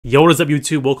Yo, what is up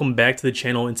YouTube? Welcome back to the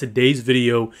channel. In today's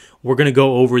video, we're going to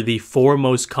go over the 4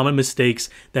 most common mistakes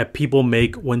that people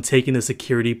make when taking the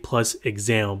Security Plus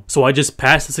exam. So I just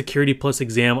passed the Security Plus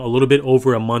exam a little bit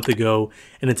over a month ago,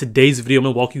 and in today's video, I'm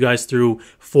going to walk you guys through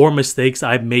 4 mistakes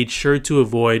I've made sure to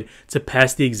avoid to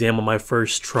pass the exam on my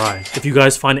first try. If you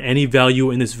guys find any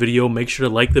value in this video, make sure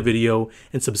to like the video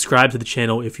and subscribe to the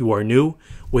channel if you are new.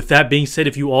 With that being said,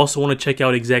 if you also want to check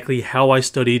out exactly how I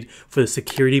studied for the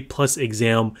Security Plus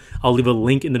exam, I'll leave a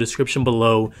link in the description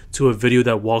below to a video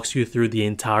that walks you through the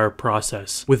entire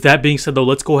process. With that being said though,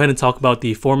 let's go ahead and talk about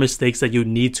the 4 mistakes that you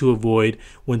need to avoid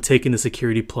when taking the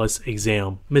Security Plus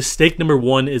exam. Mistake number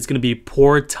 1 is going to be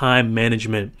poor time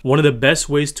management. One of the best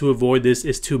ways to avoid this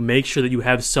is to make sure that you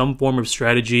have some form of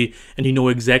strategy and you know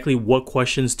exactly what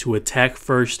questions to attack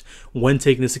first when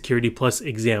taking the Security Plus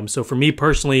exam. So for me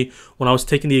personally, when I was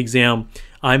taking the exam,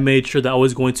 I made sure that I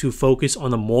was going to focus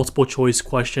on the multiple choice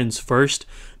questions first,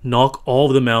 knock all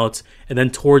of them out, and then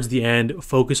towards the end,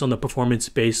 focus on the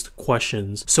performance-based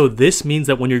questions. So this means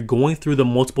that when you're going through the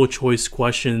multiple choice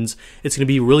questions, it's going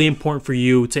to be really important for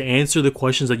you to answer the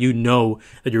questions that you know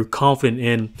that you're confident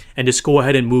in and just go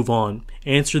ahead and move on.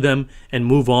 Answer them and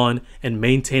move on and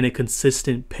maintain a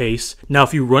consistent pace. Now,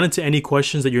 if you run into any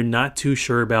questions that you're not too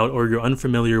sure about or you're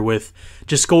unfamiliar with,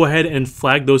 just go ahead and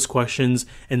flag those questions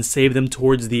and save them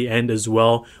towards the end as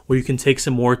well, where you can take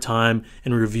some more time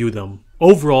and review them.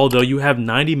 Overall though, you have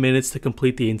 90 minutes to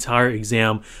complete the entire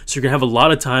exam, so you're going to have a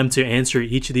lot of time to answer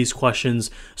each of these questions,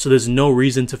 so there's no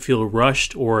reason to feel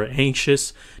rushed or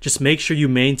anxious. Just make sure you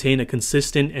maintain a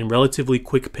consistent and relatively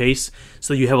quick pace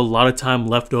so you have a lot of time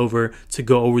left over to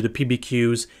go over the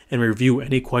PBQs and review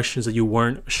any questions that you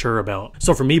weren't sure about.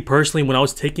 So for me personally, when I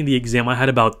was taking the exam, I had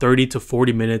about 30 to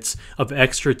 40 minutes of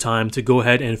extra time to go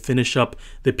ahead and finish up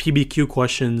the PBQ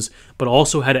questions, but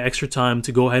also had extra time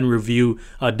to go ahead and review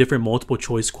different multiple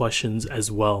choice questions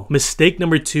as well. Mistake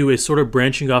number 2 is sort of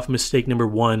branching off mistake number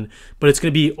 1, but it's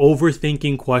going to be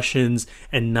overthinking questions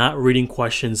and not reading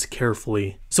questions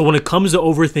carefully. So when it comes to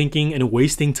overthinking and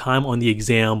wasting time on the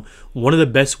exam, one of the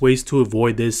best ways to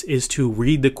avoid this is to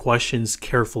read the questions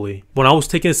carefully. When I was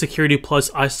taking the Security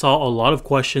Plus, I saw a lot of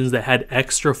questions that had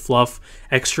extra fluff,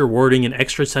 extra wording, and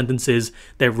extra sentences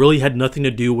that really had nothing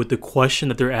to do with the question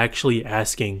that they're actually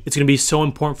asking. It's going to be so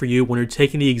important for you when you're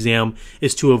taking the exam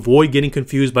is to avoid getting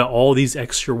confused by all these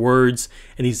extra words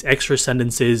and these extra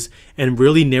sentences and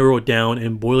really narrow it down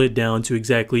and boil it down to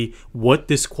exactly what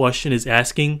this question is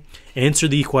asking. Answer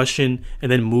the question and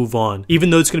then move on. Even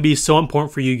though it's going to be so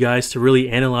important for you guys to really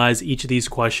analyze each of these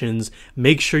questions,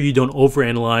 make sure you don't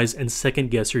overanalyze and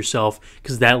second guess yourself,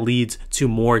 because that leads to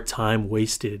more time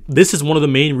wasted. This is one of the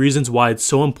main reasons why it's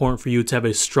so important for you to have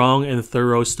a strong and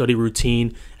thorough study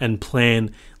routine and plan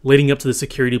leading up to the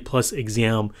Security Plus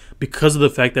exam, because of the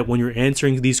fact that when you're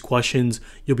answering these questions,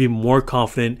 you'll be more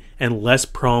confident and less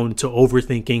prone to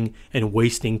overthinking and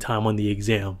wasting time on the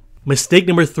exam. Mistake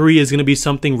number 3 is going to be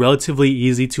something relatively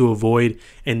easy to avoid,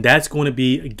 and that's going to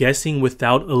be guessing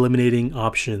without eliminating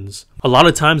options. A lot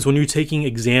of times when you're taking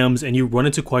exams and you run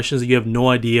into questions that you have no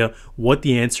idea what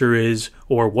the answer is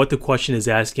or what the question is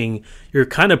asking, you're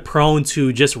kind of prone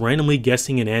to just randomly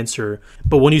guessing an answer.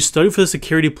 But when you study for the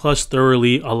Security Plus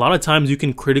thoroughly, a lot of times you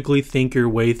can critically think your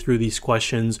way through these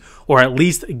questions, or at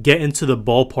least get into the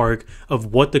ballpark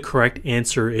of what the correct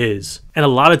answer is. And a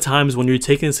lot of times when you're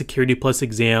taking the Security Plus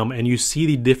exam and you see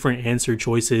the different answer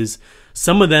choices,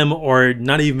 some of them are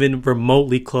not even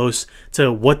remotely close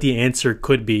to what the answer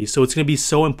could be. So it's going to be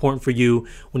so important for you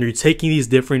when you're taking these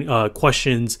different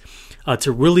questions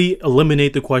to really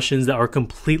eliminate the questions that are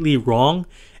completely wrong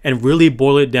and really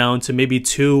boil it down to maybe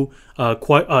 2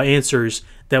 answers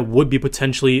that would be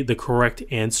potentially the correct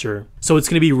answer. So it's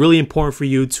going to be really important for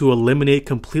you to eliminate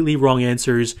completely wrong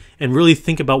answers and really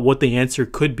think about what the answer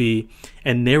could be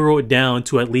and narrow it down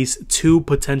to at least 2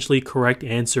 potentially correct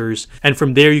answers. And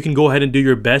from there, you can go ahead and do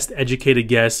your best educated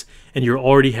guess, and you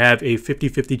already have a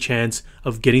 50-50 chance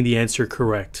of getting the answer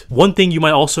correct. One thing you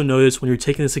might also notice when you're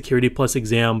taking the Security Plus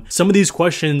exam, some of these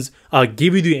questions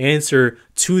give you the answer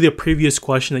to the previous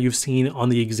question that you've seen on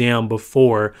the exam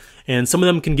before. And some of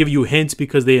them can give you hints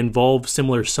because they involve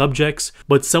similar subjects,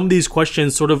 but some of these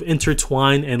questions sort of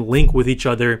intertwine and link with each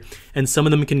other, and some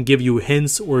of them can give you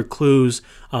hints or clues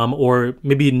or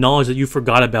maybe knowledge that you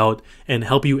forgot about and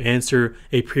help you answer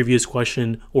a previous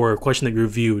question or a question that you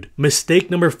reviewed. Mistake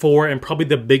number 4, and probably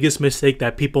the biggest mistake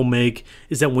that people make,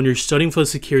 is that when you're studying for the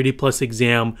Security Plus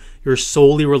exam, you're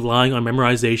solely relying on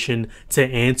memorization to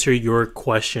answer your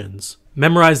questions.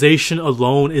 Memorization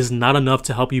alone is not enough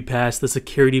to help you pass the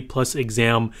Security Plus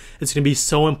exam. It's going to be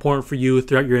so important for you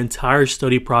throughout your entire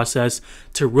study process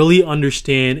to really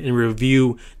understand and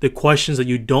review the questions that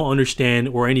you don't understand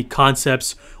or any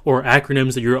concepts or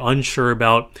acronyms that you're unsure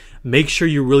about. Make sure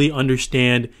you really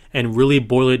understand and really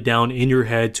boil it down in your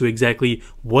head to exactly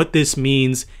what this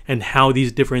means and how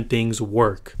these different things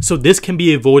work. So this can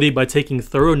be avoided by taking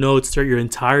thorough notes throughout your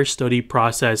entire study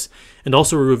process and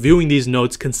also reviewing these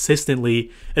notes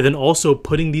consistently, and then also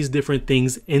putting these different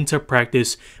things into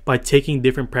practice by taking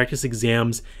different practice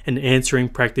exams and answering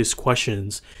practice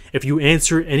questions. If you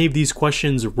answer any of these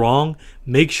questions wrong,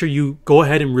 make sure you go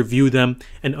ahead and review them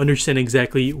and understand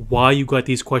exactly why you got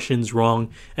these questions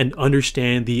wrong and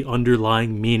understand the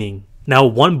underlying meaning. Now,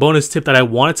 one bonus tip that I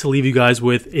wanted to leave you guys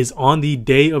with is on the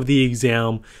day of the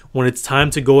exam, when it's time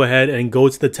to go ahead and go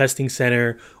to the testing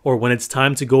center, or when it's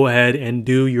time to go ahead and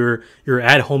do your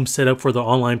at-home setup for the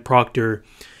online proctor.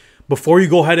 Before you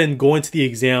go ahead and go into the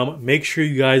exam, make sure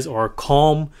you guys are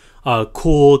calm,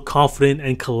 cool, confident,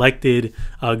 and collected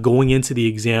going into the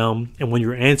exam. And when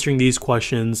you're answering these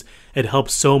questions, it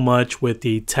helps so much with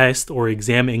the test or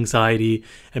exam anxiety.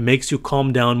 It makes you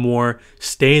calm down more,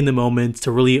 stay in the moment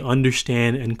to really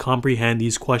understand and comprehend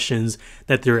these questions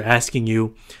that they're asking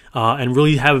you, and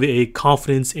really have a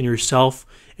confidence in yourself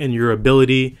and your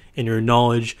ability and your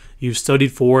knowledge. You've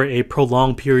studied for a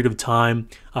prolonged period of time.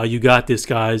 You got this,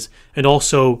 guys. And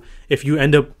also, if you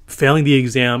end up failing the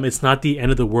exam, it's not the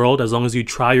end of the world. As long as you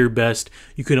try your best,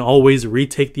 you can always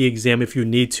retake the exam if you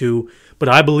need to. But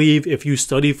I believe if you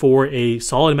study for a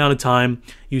solid amount of time,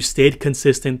 you stayed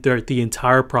consistent throughout the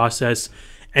entire process,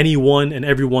 anyone and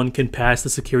everyone can pass the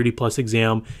Security Plus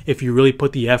exam if you really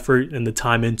put the effort and the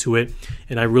time into it.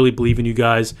 And I really believe in you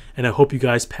guys, and I hope you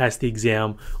guys pass the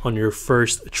exam on your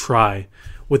first try.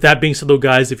 With that being said though,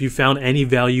 guys, if you found any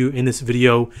value in this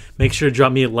video, make sure to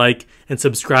drop me a like and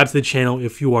subscribe to the channel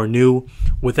if you are new.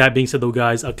 With that being said though,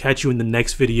 guys, I'll catch you in the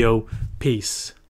next video. Peace.